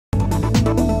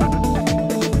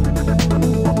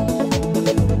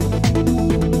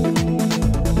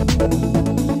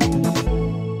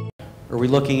we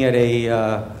looking at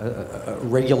a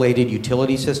regulated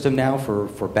utility system now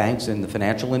for banks in the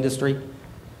financial industry?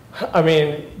 I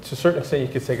mean, to a certain extent,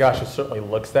 you could say, gosh, it certainly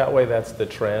looks that way. That's the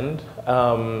trend.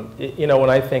 You know, when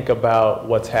I think about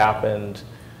what's happened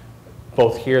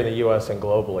both here in the U.S. and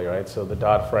globally, right? So the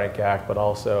Dodd-Frank Act, but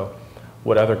also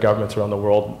what other governments around the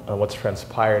world, what's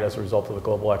transpired as a result of the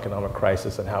global economic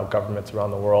crisis and how governments around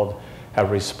the world have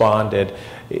responded.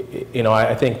 You know,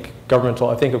 I think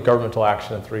of governmental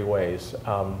action in three ways: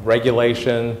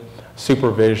 regulation,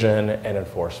 supervision, and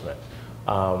enforcement.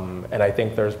 And I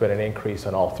think there's been an increase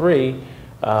in all three,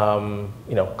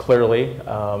 you know, clearly.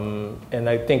 And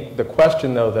I think the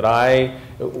question, though,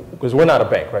 because we're not a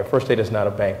bank, right? First State is not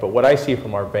a bank, but what I see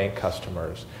from our bank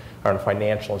customers, our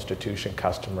financial institution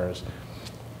customers,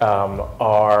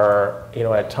 are, you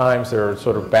know, at times they're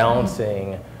sort of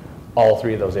balancing all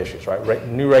three of those issues, right?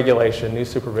 New regulation, new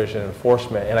supervision,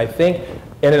 enforcement. And I think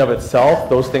in and of itself,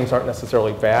 those things aren't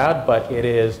necessarily bad, but it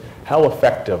is how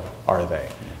effective are they?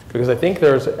 Because I think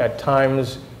there's at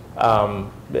times,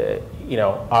 you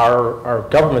know, our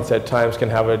governments at times can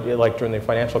have it, like during the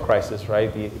financial crisis,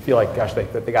 right? You feel like, gosh, they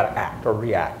got to act or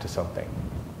react to something.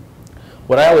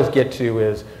 What I always get to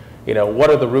is, you know, what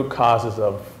are the root causes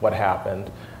of what happened?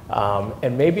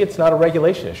 And maybe it's not a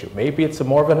regulation issue. Maybe it's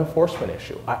more of an enforcement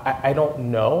issue. I don't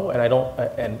know,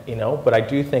 and you know, but I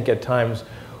do think at times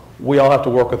we all have to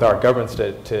work with our governments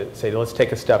to say, let's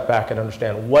take a step back and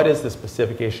understand what is the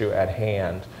specific issue at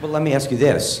hand. Well, let me ask you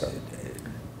this.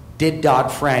 Did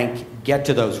Dodd-Frank get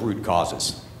to those root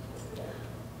causes?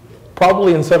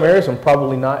 Probably in some areas and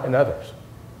probably not in others.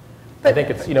 I think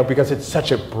it's, you know, because it's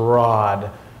such a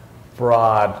broad,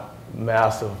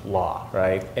 massive law,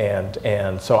 right?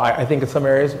 And so I think in some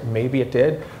areas maybe it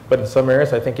did, but in some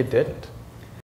areas I think it didn't.